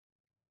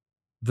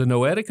The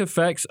Noetic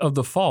Effects of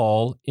the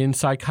Fall in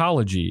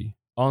Psychology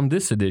on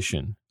this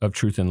edition of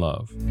Truth in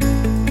Love.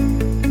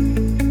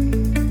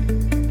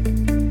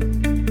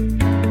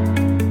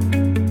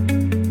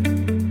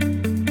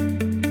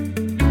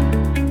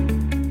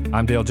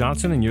 I'm Dale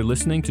Johnson, and you're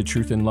listening to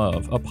Truth in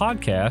Love, a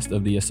podcast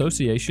of the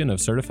Association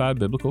of Certified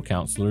Biblical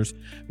Counselors,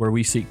 where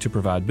we seek to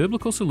provide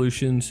biblical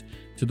solutions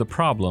to the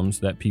problems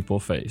that people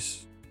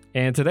face.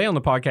 And today on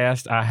the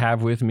podcast, I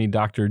have with me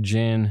Dr.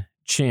 Jen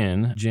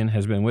Chin. Jen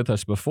has been with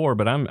us before,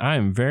 but I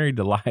am very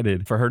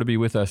delighted for her to be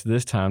with us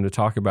this time to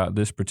talk about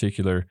this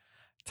particular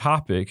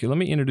topic. Let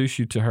me introduce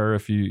you to her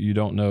if you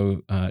don't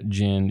know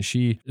Jen.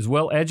 She is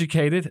well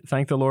educated.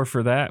 Thank the Lord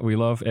for that. We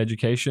love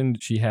education.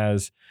 She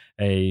has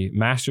a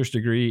master's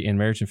degree in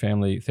marriage and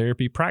family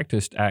therapy,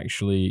 practiced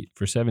actually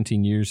for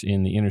 17 years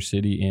in the inner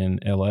city in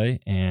LA,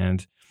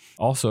 and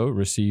also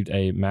received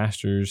a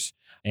master's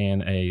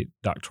and a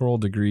doctoral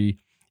degree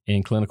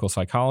in clinical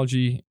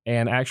psychology,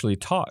 and actually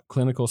taught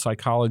clinical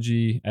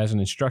psychology as an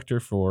instructor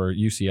for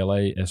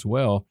UCLA as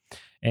well.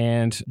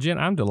 And Jen,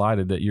 I'm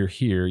delighted that you're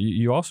here.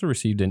 You also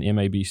received an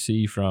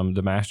MABC from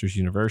the Masters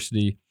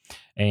University,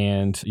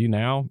 and you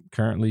now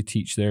currently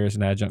teach there as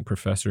an adjunct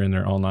professor in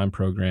their online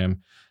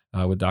program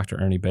with Dr.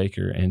 Ernie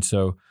Baker. And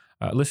so,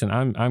 listen,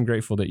 I'm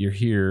grateful that you're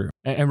here.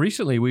 And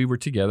recently we were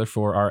together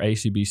for our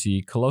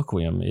ACBC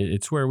colloquium.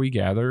 It's where we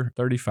gather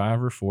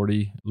 35 or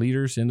 40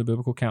 leaders in the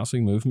biblical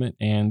counseling movement.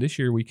 And this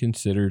year we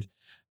considered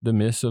the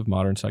myths of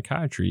modern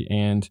psychiatry.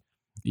 And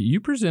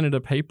you presented a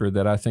paper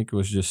that I think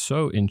was just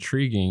so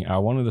intriguing. I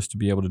wanted us to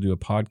be able to do a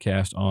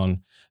podcast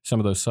on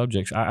some of those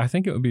subjects. I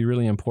think it would be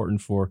really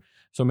important for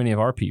so many of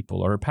our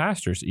people, or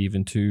pastors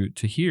even, to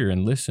hear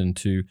and listen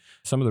to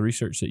some of the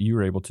research that you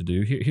were able to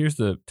do. Here's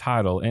the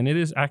title, and it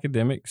is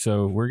academic,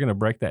 so we're going to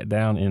break that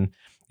down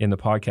in the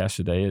podcast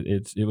today.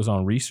 It was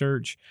on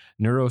research,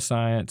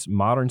 neuroscience,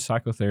 modern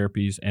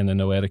psychotherapies, and the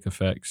noetic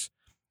effects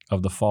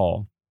of the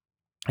fall.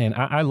 And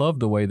I love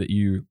the way that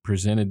you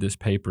presented this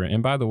paper.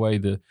 And by the way,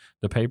 the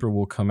paper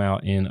will come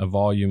out in a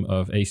volume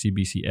of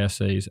ACBC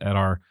essays at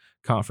our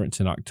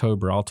conference in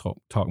October. I'll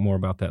talk more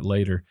about that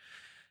later.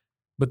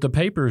 But the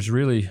paper is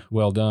really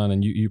well done,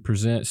 and you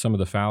present some of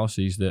the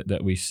fallacies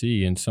that we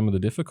see and some of the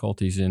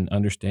difficulties in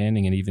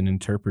understanding and even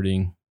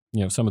interpreting,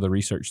 some of the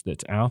research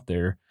that's out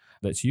there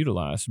that's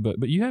utilized.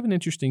 But you have an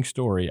interesting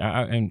story,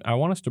 and I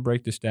want us to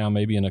break this down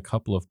maybe in a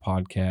couple of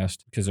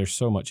podcasts because there's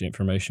so much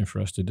information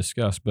for us to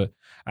discuss. But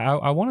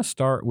I want to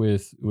start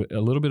with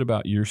a little bit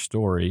about your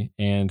story.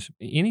 And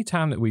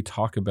anytime that we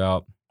talk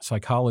about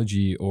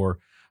psychology or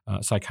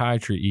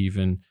psychiatry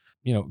even,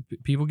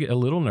 people get a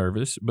little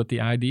nervous, but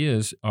the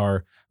ideas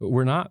are,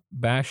 we're not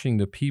bashing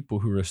the people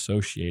who are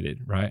associated,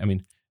 right? I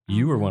mean,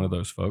 you were one of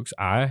those folks.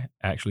 I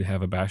actually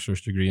have a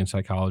bachelor's degree in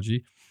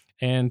psychology,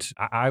 and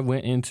I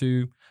went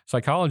into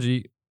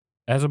psychology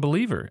as a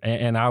believer,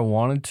 and I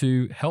wanted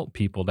to help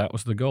people. That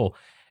was the goal.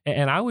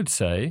 And I would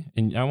say,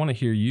 and I want to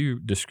hear you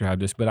describe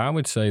this, but I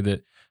would say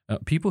that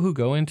people who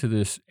go into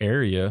this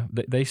area,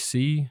 they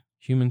see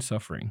human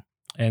suffering,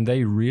 and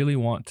they really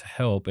want to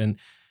help. And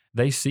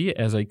they see it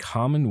as a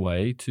common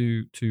way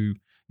to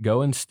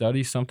go and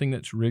study something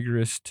that's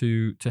rigorous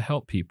to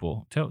help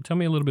people. Tell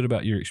me a little bit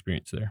about your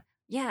experience there.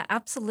 Yeah,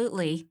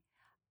 absolutely.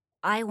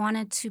 I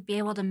wanted to be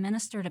able to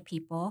minister to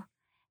people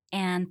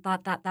and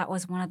thought that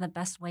was one of the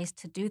best ways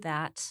to do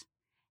that.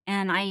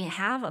 And I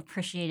have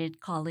appreciated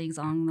colleagues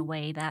along the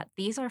way that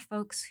these are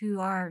folks who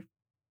are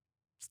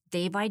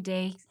day by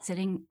day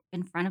sitting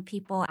in front of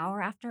people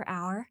hour after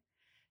hour,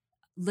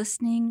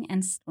 listening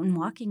and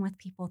walking with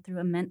people through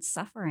immense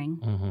suffering.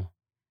 Mm-hmm.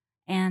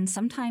 And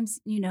sometimes,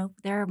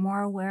 they're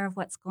more aware of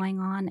what's going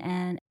on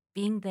and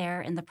being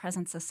there in the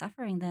presence of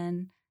suffering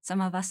than some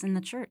of us in the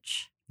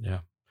church. Yeah,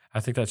 I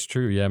think that's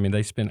true. Yeah, I mean,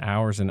 they spend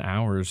hours and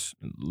hours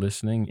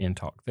listening in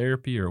talk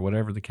therapy or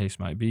whatever the case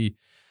might be.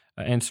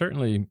 And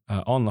certainly,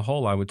 on the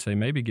whole, I would say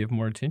maybe give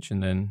more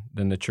attention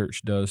than the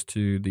church does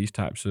to these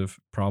types of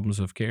problems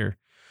of care.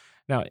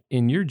 Now,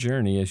 in your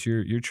journey, as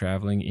you're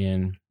traveling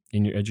in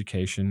your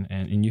education,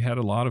 and you had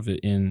a lot of it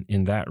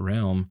in that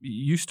realm,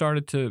 you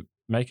started to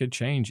make a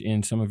change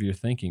in some of your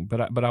thinking.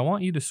 But I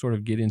want you to sort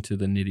of get into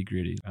the nitty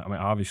gritty. I mean,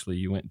 obviously,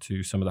 you went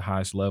to some of the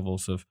highest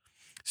levels of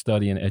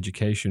study and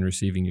education,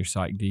 receiving your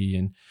Psych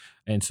D,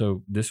 and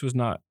so this was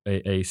not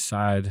a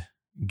side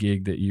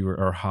gig that you were,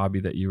 or hobby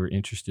that you were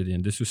interested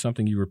in. This was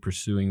something you were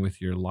pursuing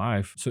with your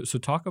life. So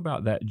talk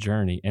about that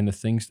journey and the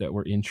things that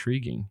were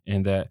intriguing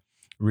and that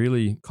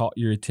really caught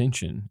your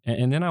attention.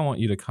 And then I want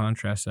you to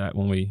contrast that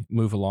when we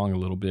move along a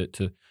little bit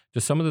to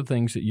some of the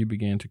things that you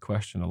began to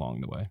question along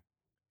the way.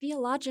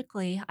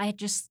 Theologically, I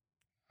just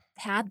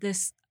had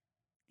this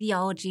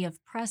theology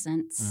of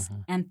presence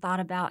and thought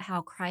about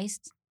how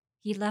Christ,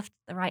 he left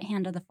the right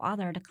hand of the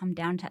Father to come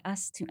down to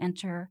us to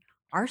enter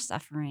our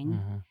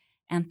suffering,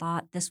 and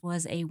thought this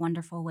was a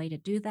wonderful way to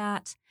do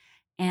that.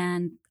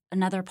 And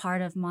another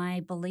part of my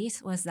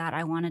belief was that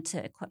I wanted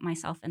to equip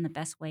myself in the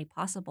best way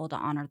possible to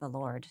honor the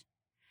Lord.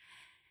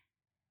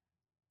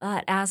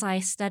 But as I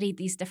studied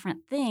these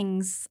different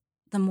things,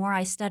 the more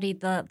I studied,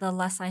 the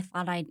less I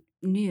thought I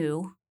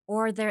knew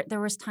or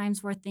there was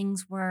times where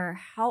things were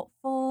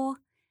helpful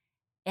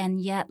and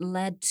yet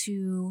led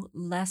to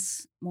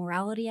less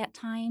morality at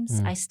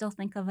times. Mm, I still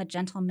think of a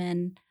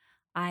gentleman.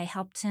 I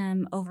helped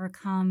him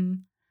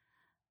overcome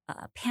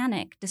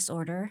panic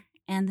disorder,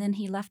 and then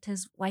he left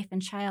his wife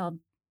and child.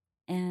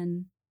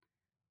 And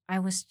I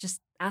was just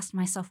asked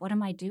myself, what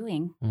am I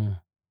doing? mm,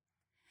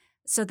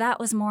 So that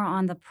was more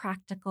on the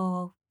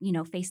practical,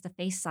 face to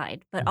face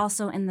side, but mm,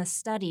 also in the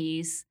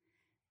studies,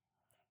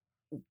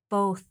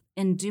 both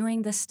in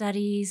doing the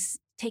studies,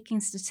 taking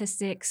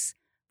statistics,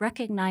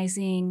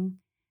 recognizing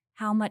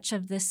how much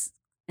of this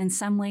in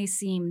some ways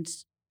seemed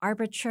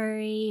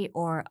arbitrary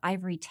or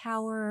ivory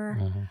tower,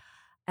 mhm,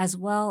 as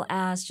well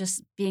as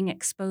just being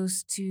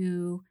exposed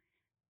to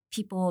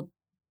people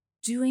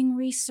doing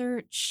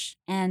research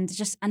and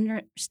just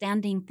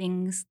understanding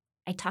things.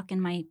 I talk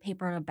in my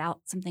paper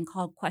about something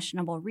called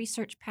questionable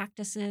research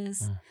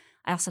practices. mm.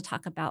 I also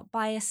talk about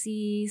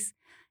biases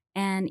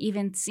and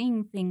even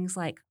seeing things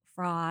like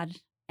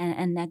fraud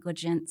and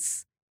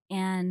negligence.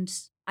 And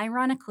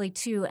ironically,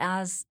 too,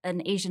 as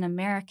an Asian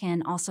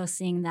American, also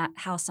seeing that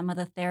how some of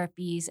the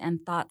therapies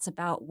and thoughts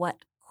about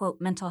what,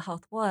 quote, mental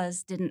health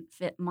was didn't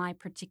fit my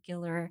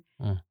particular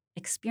Mm.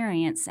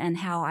 experience and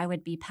how I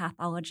would be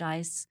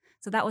pathologized.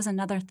 So that was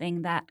another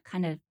thing that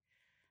kind of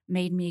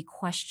made me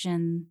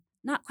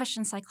not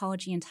question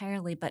psychology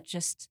entirely, but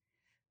just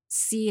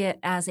see it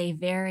as a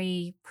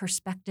very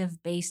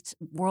perspective based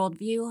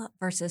worldview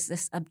versus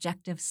this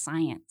objective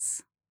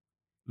science.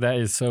 That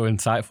is so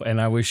insightful, and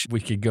I wish we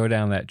could go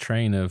down that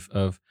train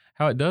of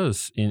how it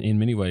does in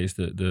many ways.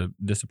 The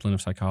discipline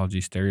of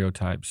psychology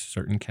stereotypes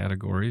certain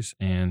categories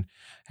and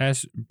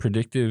has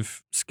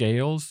predictive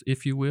scales,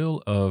 if you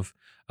will, of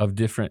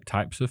different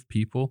types of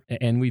people,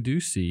 and we do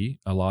see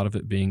a lot of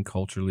it being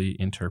culturally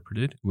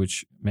interpreted.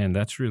 Which, man,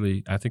 that's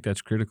really, I think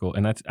that's critical,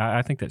 and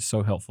I think that's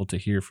so helpful to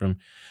hear from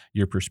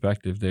your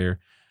perspective there.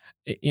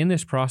 In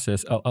this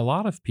process, a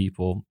lot of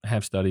people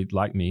have studied,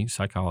 like me,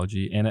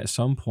 psychology, and at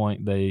some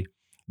point they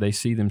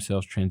see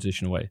themselves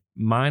transition away.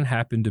 Mine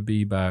happened to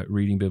be by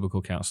reading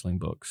biblical counseling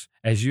books.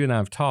 As you and I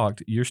have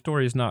talked, your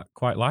story is not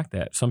quite like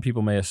that. Some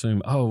people may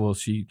assume, oh, well,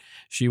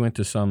 she went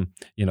to some,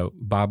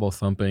 Bible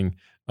thumping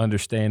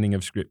understanding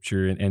of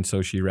scripture, and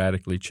so she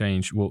radically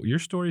changed. Well, your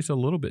story is a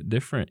little bit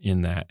different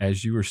in that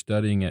as you were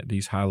studying at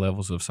these high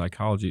levels of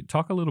psychology.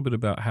 Talk a little bit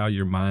about how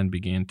your mind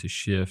began to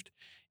shift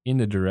in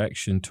the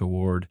direction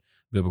toward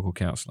biblical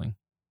counseling.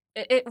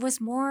 It was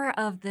more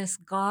of this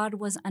God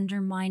was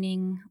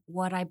undermining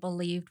what I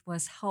believed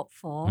was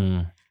helpful,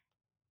 Mm,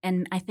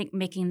 and I think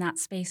making that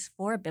space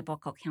for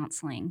biblical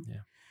counseling. yeah.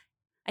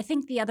 I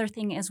think the other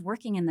thing is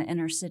working in the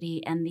inner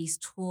city and these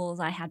tools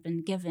I had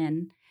been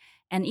given,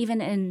 and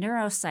even in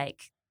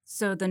neuropsych.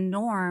 So the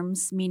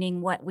norms,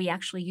 meaning what we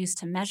actually use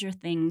to measure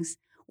things,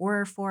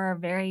 were for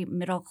very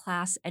middle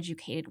class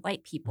educated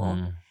white people.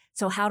 Mm,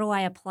 So how do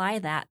I apply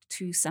that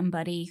to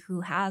somebody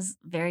who has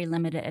very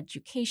limited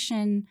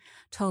education,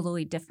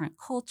 totally different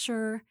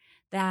culture,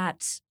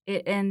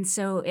 and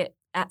so it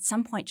at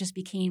some point just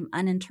became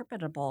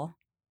uninterpretable.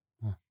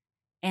 mm,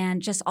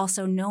 And just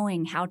also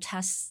knowing how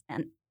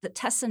the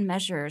tests and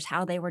measures,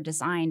 how they were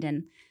designed,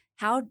 and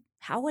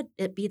how would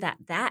it be that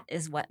that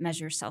is what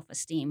measures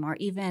self-esteem, or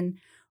even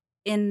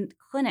in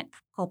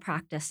clinical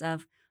practice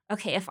of,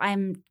 okay, if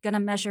I'm going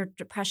to measure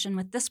depression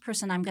with this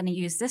person, I'm going to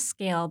use this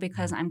scale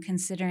because mm, I'm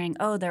considering,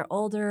 oh, they're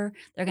older,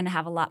 they're going to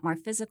have a lot more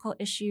physical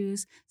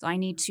issues, so I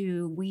need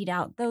to weed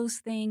out those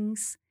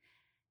things.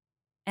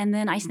 And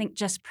then I think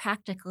just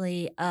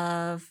practically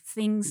of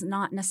things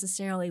not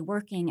necessarily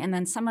working. And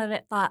then some of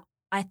it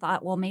I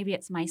thought, well, maybe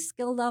it's my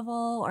skill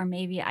level, or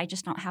maybe I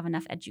just don't have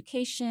enough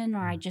education,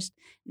 or I mm, just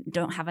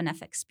don't have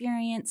enough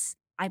experience.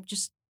 I've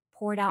just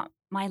poured out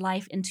my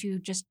life into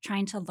just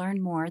trying to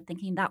learn more,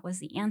 thinking that was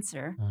the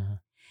answer. mhm,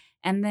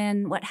 And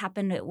then what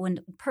happened when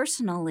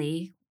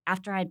personally,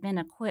 after I'd been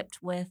equipped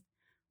with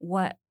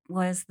what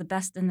was the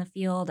best in the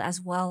field,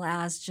 as well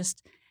as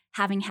just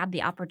having had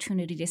the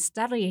opportunity to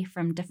study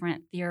from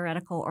different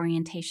theoretical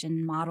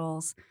orientation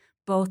models,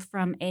 both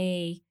from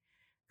a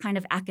kind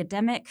of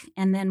academic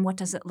and then what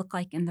does it look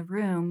like in the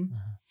room,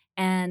 mhm,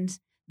 and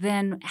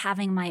then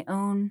having my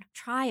own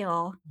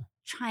trial,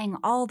 trying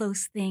all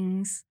those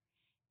things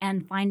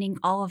and finding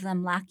all of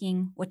them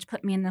lacking, which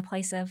put me in the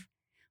place of,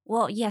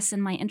 well, yes, in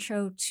my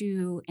intro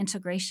to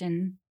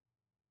integration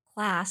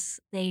class,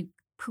 they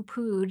poo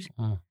pooed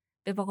mm,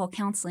 biblical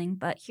counseling,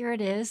 but here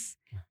it is.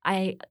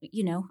 mm,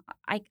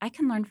 I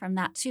can learn from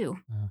that too,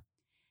 mm,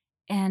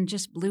 and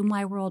just blew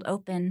my world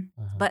open.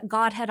 mhm, But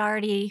God had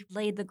already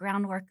laid the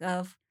groundwork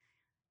of,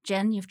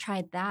 Jen, you've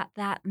tried that,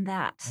 that, and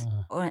that.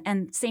 mhm,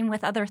 And same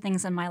with other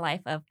things in my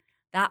life of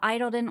that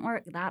idol didn't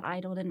work, that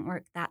idol didn't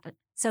work,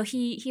 So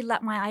he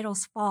let my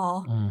idols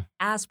fall mm,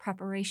 as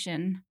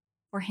preparation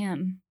for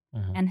him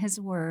mhm. and his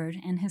word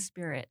and his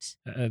spirit.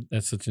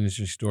 That's such an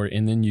interesting story.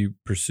 And then you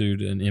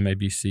pursued an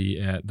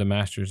MABC at the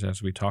master's,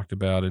 as we talked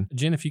about. And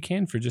Jen, if you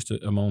can, for just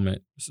a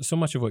moment, so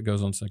much of what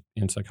goes on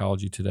in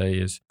psychology today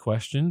is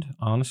questioned,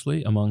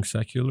 honestly, among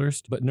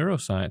secularists. But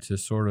neuroscience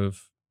is sort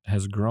of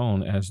has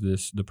grown as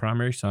the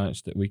primary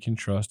science that we can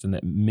trust, and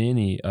that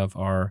many of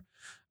our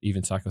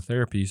even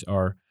psychotherapies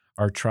are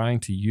trying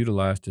to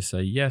utilize to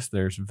say, yes,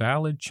 there's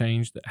valid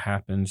change that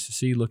happens.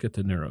 See, look at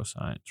the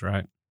neuroscience,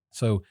 right?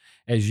 So,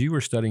 as you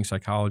were studying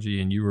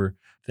psychology and you were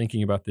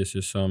thinking about this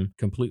as some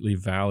completely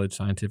valid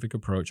scientific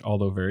approach,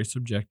 although very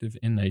subjective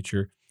in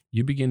nature,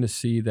 you begin to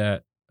see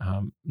that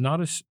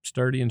not as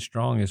sturdy and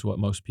strong as what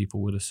most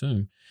people would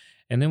assume.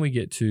 And then we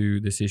get to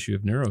this issue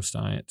of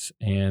neuroscience,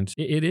 and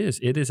it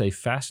is a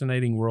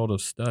fascinating world of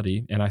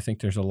study, and I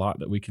think there's a lot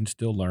that we can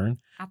still learn.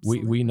 We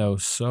Absolutely. know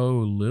so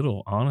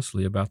little,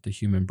 honestly, about the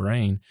human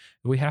brain.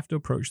 We have to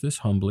approach this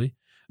humbly.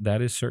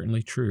 That is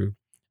certainly true,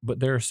 but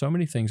there are so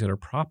many things that are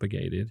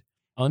propagated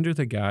under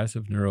the guise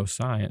of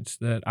neuroscience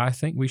that I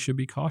think we should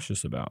be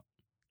cautious about.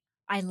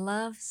 I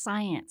love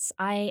science.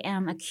 I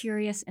am a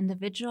curious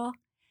individual,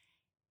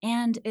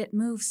 and it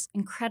moves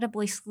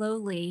incredibly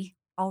slowly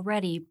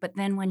already. But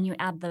then when you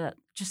add the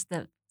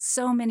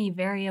so many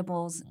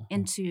variables Mhm,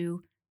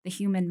 into the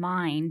human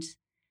mind,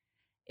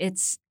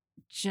 it's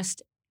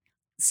just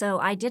so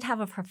I did have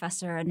a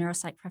professor, a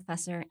neuropsych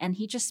professor, and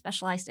he just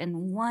specialized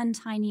in one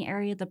tiny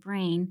area of the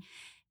brain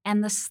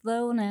and the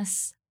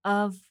slowness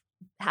of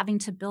having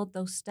to build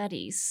those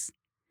studies.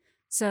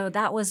 So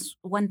that was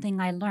one thing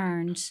I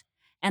learned.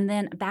 And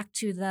then back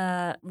to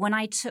when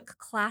I took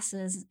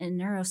classes in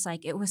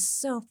neuropsych, it was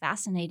so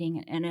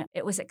fascinating and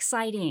it was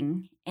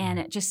exciting and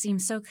mhm, it just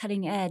seemed so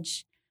cutting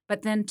edge.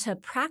 But then to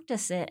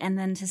practice it and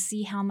then to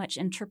see how much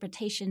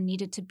interpretation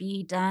needed to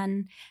be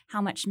done,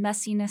 how much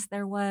messiness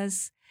there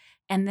was,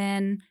 and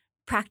then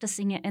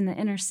practicing it in the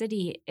inner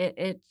city,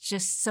 it's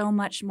just so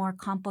much more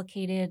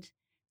complicated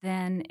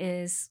than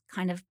is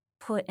kind of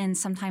put in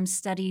sometimes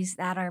studies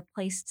that are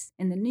placed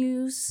in the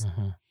news.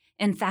 mhm,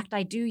 In fact,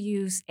 I do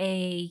use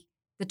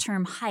the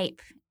term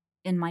hype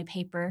in my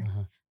paper,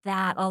 mhm,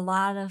 that a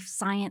lot of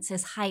science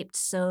is hyped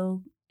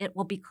so it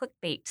will be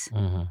clickbait.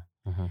 mhm,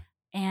 mhm,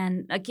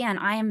 And again,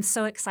 I am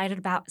so excited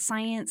about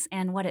science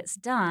and what it's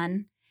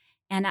done,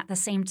 and at the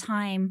same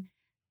time,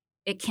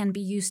 it can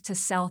be used to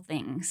sell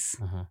things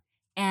mhm,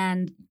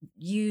 and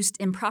used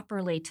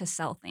improperly to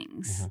sell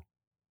things. mhm.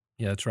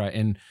 Yeah, that's right.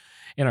 And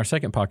in our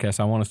second podcast,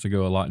 I want us to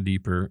go a lot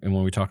deeper and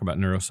when we talk about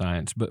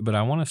neuroscience, but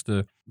I want us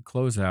to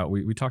close out.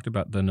 We talked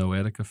about the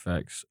noetic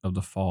effects of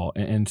the fall,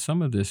 and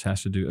some of this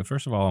has to do.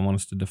 First of all, I want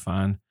us to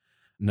define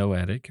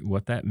noetic,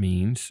 what that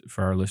means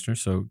for our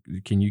listeners. So,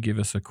 can you give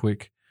us a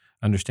quick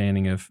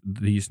understanding of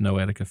these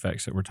noetic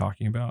effects that we're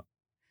talking about?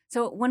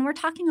 So when we're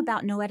talking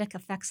about noetic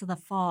effects of the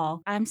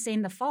fall, I'm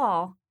saying the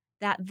fall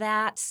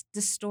that's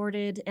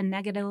distorted and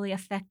negatively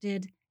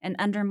affected and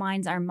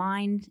undermines our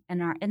mind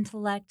and our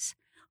intellect,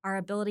 our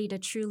ability to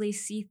truly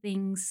see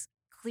things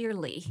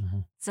clearly. Hmm.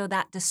 So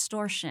that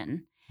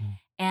distortion,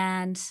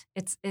 and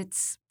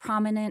it's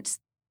prominent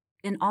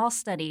in all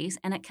studies,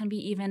 and it can be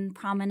even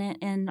prominent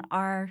in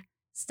our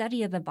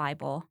study of the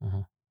Bible.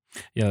 Hmm.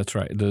 Yeah, that's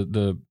right.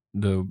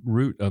 The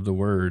root of the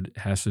word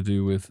has to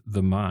do with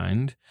the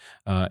mind,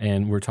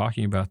 and we're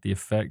talking about the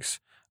effects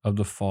of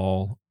the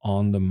fall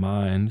on the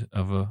mind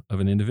of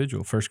an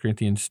individual. 1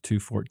 Corinthians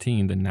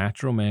 2:14, the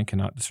natural man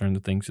cannot discern the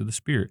things of the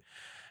spirit.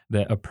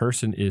 That a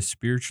person is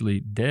spiritually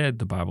dead,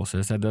 the Bible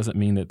says. That doesn't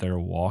mean that they're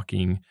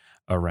walking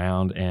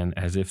around and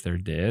as if they're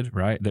dead,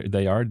 right?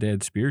 They are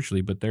dead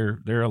spiritually, but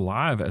they're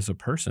alive as a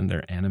person.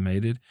 They're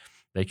animated.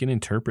 They can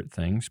interpret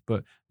things,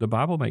 but the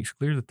Bible makes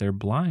clear that they're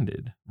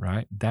blinded,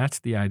 right? That's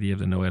the idea of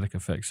the noetic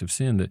effects of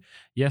sin, that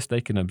yes, they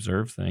can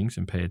observe things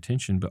and pay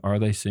attention, but are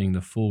they seeing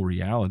the full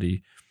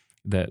reality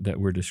that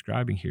we're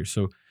describing here?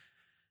 So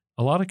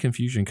a lot of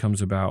confusion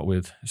comes about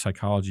with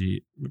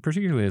psychology,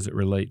 particularly as it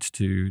relates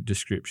to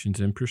descriptions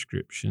and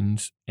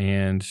prescriptions.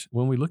 And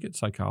when we look at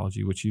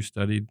psychology, which you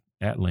studied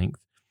at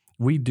length,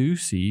 we do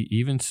see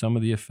even some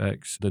of the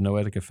effects, the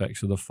noetic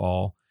effects of the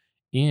fall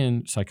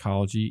in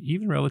psychology,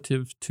 even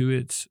relative to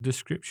its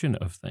description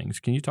of things.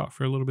 Can you talk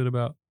for a little bit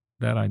about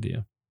that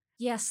idea?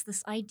 Yes,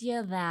 this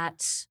idea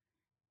that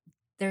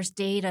there's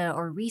data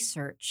or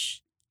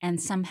research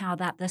and somehow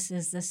that this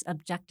is this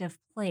objective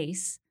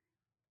place.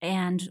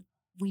 And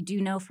we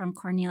do know from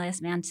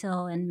Cornelius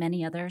Mantil and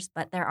many others,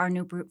 but there are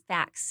no brute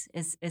facts,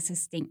 is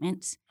his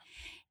statement.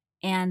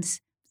 And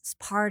as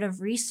part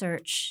of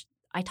research,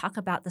 I talk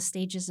about the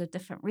stages of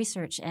different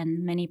research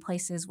and many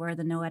places where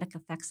the noetic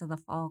effects of the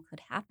fall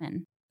could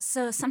happen.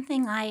 So,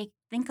 something I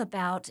think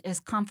about is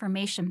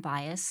confirmation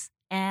bias.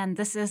 And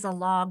this is a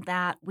log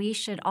that we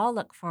should all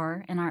look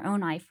for in our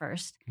own eye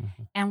first.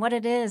 Mhm, And what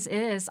it is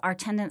our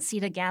tendency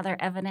to gather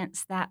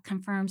evidence that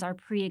confirms our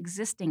pre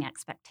existing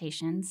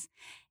expectations.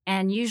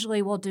 And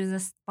usually we'll do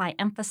this by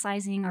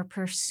emphasizing or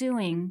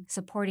pursuing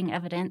supporting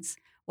evidence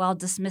while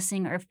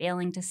dismissing or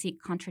failing to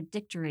seek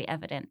contradictory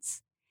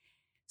evidence.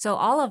 So,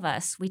 all of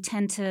us, we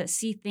tend to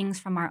see things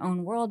from our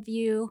own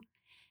worldview.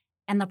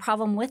 And the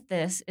problem with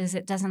this is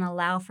it doesn't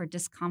allow for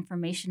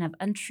disconfirmation of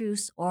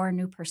untruths or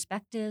new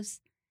perspectives.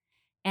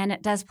 And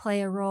it does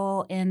play a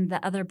role in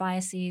the other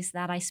biases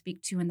that I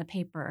speak to in the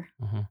paper.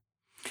 mhm.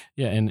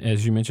 Yeah, and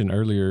as you mentioned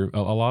earlier,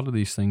 a lot of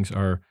these things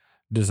are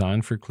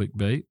designed for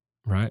clickbait.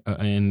 right?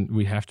 And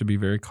we have to be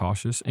very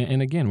cautious.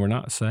 And again, we're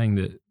not saying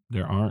that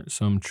there aren't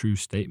some true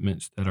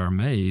statements that are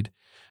made,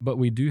 but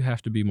we do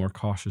have to be more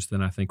cautious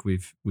than I think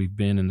we've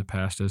been in the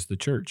past as the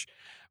church,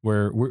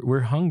 where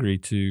we're hungry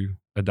to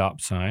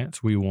adopt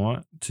science. We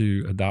want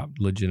to adopt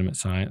legitimate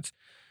science.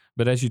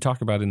 But as you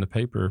talk about in the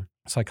paper,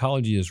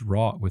 psychology is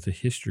wrought with a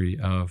history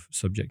of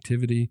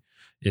subjectivity.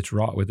 It's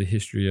wrought with a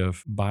history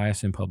of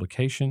bias in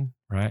publication,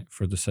 right?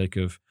 For the sake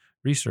of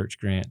research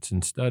grants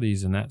and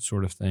studies and that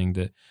sort of thing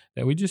that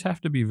we just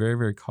have to be very,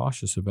 very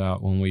cautious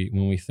about when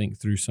we think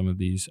through some of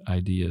these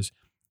ideas.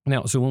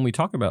 Now, so when we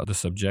talk about the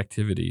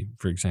subjectivity,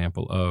 for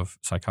example, of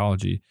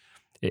psychology,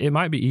 it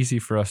might be easy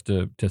for us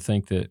to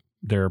think that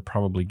there are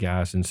probably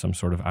guys in some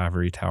sort of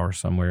ivory tower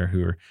somewhere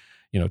who are,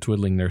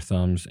 twiddling their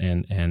thumbs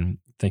and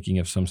thinking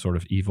of some sort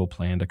of evil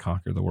plan to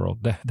conquer the world.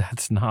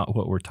 That's not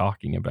what we're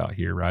talking about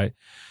here, right?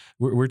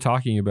 We're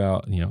talking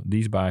about,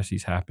 these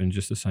biases happen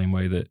just the same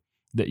way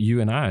that you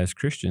and I as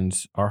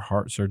Christians, our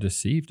hearts are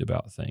deceived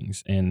about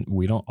things and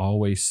we don't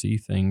always see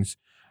things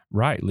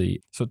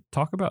rightly. So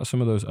talk about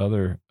some of those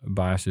other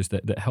biases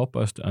that help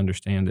us to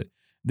understand that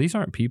these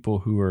aren't people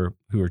who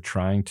are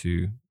trying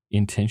to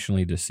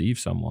intentionally deceive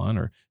someone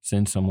or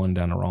send someone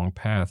down a wrong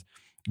path,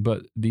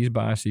 but these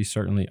biases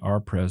certainly are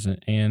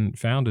present and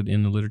founded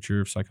in the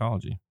literature of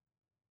psychology.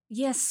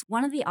 Yes,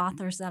 one of the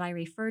authors that I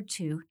referred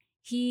to,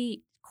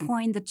 he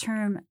coined the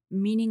term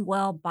meaning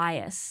well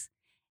bias.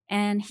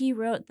 And he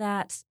wrote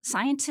that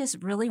scientists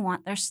really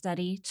want their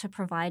study to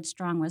provide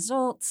strong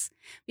results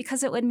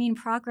because it would mean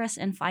progress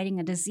in fighting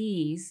a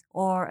disease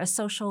or a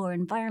social or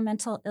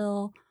environmental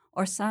ill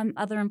or some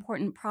other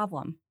important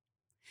problem.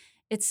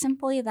 It's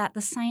simply that the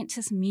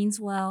scientist means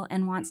well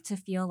and wants to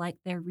feel like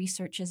their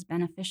research is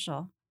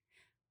beneficial.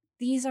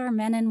 These are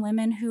men and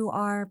women who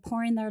are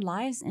pouring their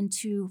lives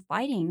into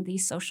fighting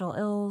these social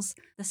ills,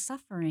 the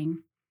suffering,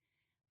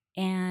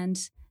 and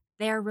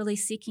they are really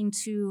seeking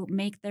to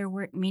make their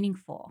work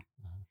meaningful.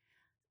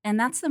 And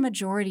that's the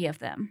majority of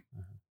them.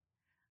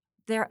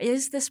 There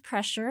is this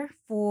pressure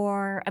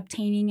for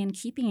obtaining and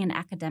keeping an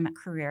academic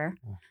career.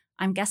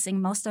 I'm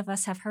guessing most of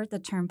us have heard the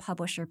term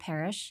publish or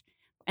perish.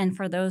 And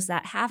for those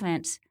that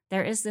haven't,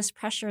 there is this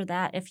pressure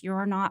that if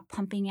you're not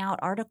pumping out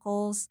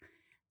articles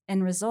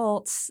and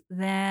results,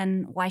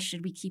 then why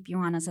should we keep you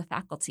on as a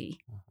faculty?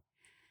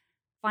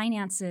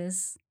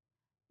 Finances,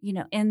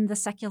 in the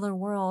secular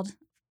world,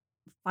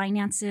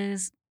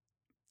 finances,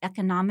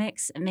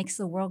 economics, it makes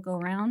the world go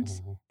round.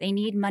 Mm-hmm. They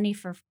need money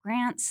for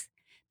grants.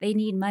 They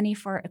need money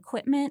for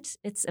equipment.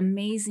 It's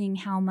amazing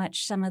how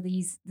much some of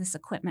this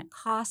equipment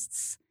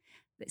costs.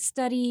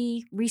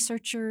 Study,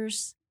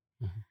 researchers,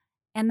 mm-hmm.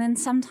 and then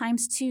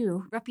sometimes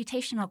too,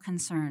 reputational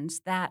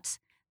concerns that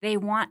they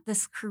want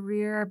this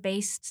career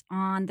based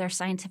on their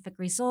scientific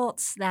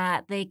results,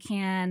 that they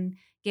can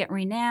get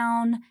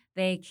renown,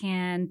 they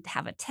can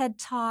have a TED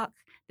Talk,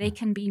 they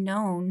can be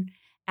known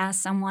as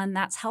someone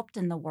that's helped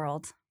in the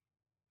world.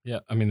 Yeah,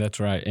 I mean, that's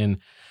right. And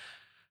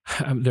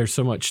there's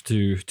so much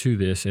to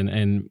this.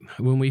 And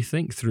when we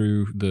think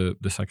through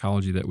the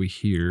psychology that we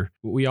hear,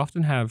 we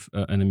often have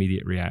an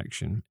immediate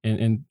reaction.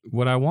 And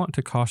what I want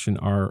to caution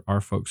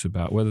our folks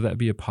about, whether that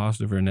be a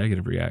positive or a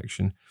negative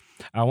reaction,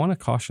 I want to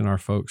caution our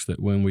folks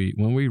that when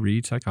we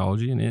read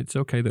psychology, and it's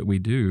okay that we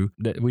do,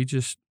 that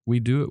we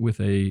do it with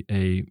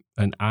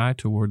an eye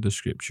toward the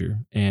Scripture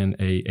and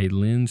a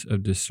lens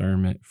of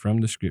discernment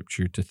from the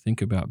Scripture to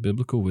think about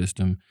biblical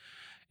wisdom.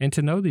 And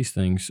to know these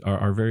things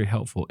are very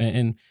helpful.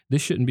 And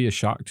this shouldn't be a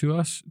shock to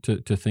us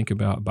to think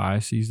about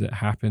biases that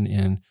happen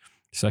in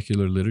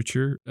secular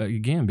literature,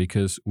 again,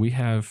 because we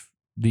have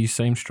these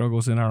same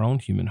struggles in our own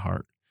human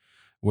heart,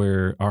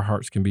 where our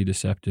hearts can be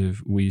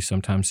deceptive. We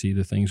sometimes see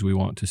the things we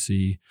want to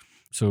see.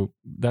 So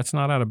that's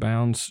not out of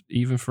bounds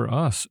even for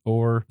us,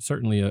 or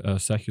certainly a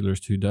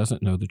secularist who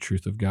doesn't know the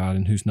truth of God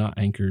and who's not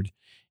anchored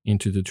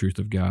into the truth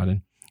of God.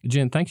 And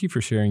Jen, thank you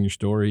for sharing your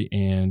story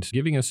and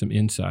giving us some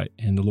insight,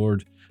 and the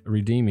Lord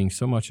redeeming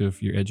so much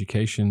of your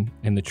education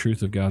and the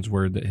truth of God's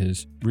word that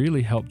has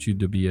really helped you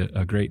to be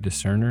a great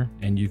discerner.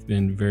 And you've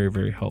been very,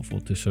 very helpful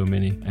to so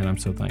many, and I'm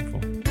so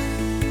thankful.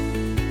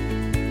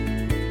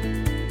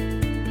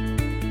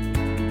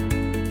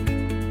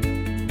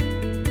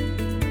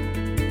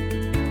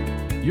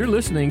 You're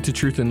listening to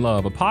Truth in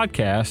Love, a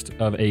podcast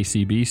of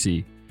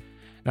ACBC.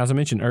 Now, as I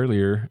mentioned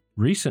earlier,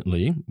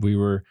 recently we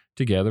were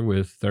together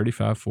with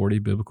 3540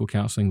 biblical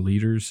counseling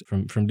leaders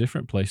from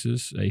different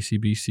places,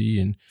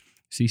 ACBC and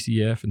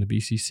CCF and the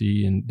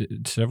BCC,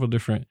 and several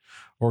different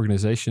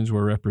organizations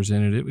were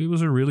represented. It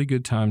was a really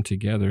good time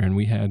together, and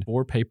we had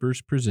 4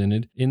 papers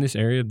presented in this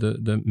area,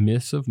 the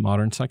myths of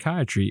modern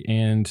psychiatry,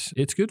 and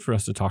it's good for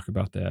us to talk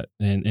about that.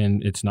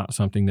 And it's not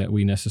something that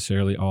we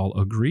necessarily all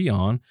agree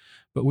on,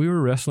 but we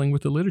were wrestling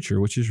with the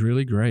literature, which is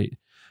really great.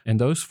 And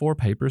those 4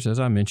 papers, as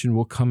I mentioned,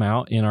 will come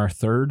out in our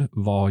 3rd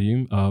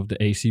volume of the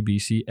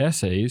ACBC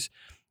essays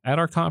at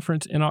our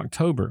conference in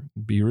October,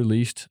 be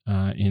released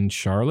in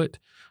Charlotte,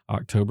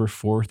 October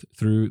 4th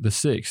through the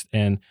 6th.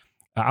 And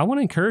I want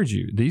to encourage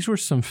you. These were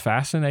some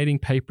fascinating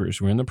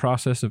papers. We're in the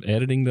process of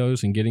editing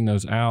those and getting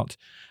those out,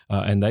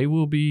 and they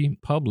will be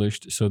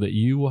published so that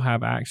you will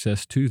have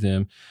access to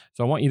them.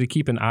 So I want you to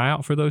keep an eye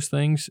out for those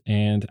things,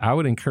 and I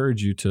would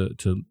encourage you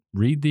to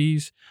read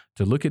these,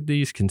 to look at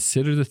these,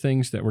 consider the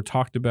things that were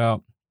talked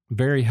about.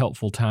 Very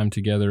helpful time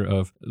together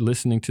of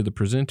listening to the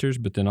presenters,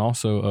 but then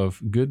also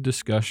of good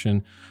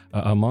discussion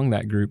among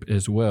that group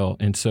as well.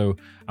 And so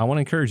I want to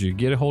encourage you,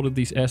 get a hold of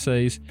these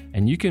essays,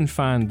 and you can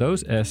find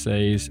those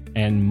essays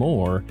and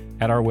more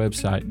at our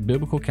website,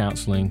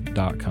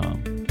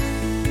 biblicalcounseling.com.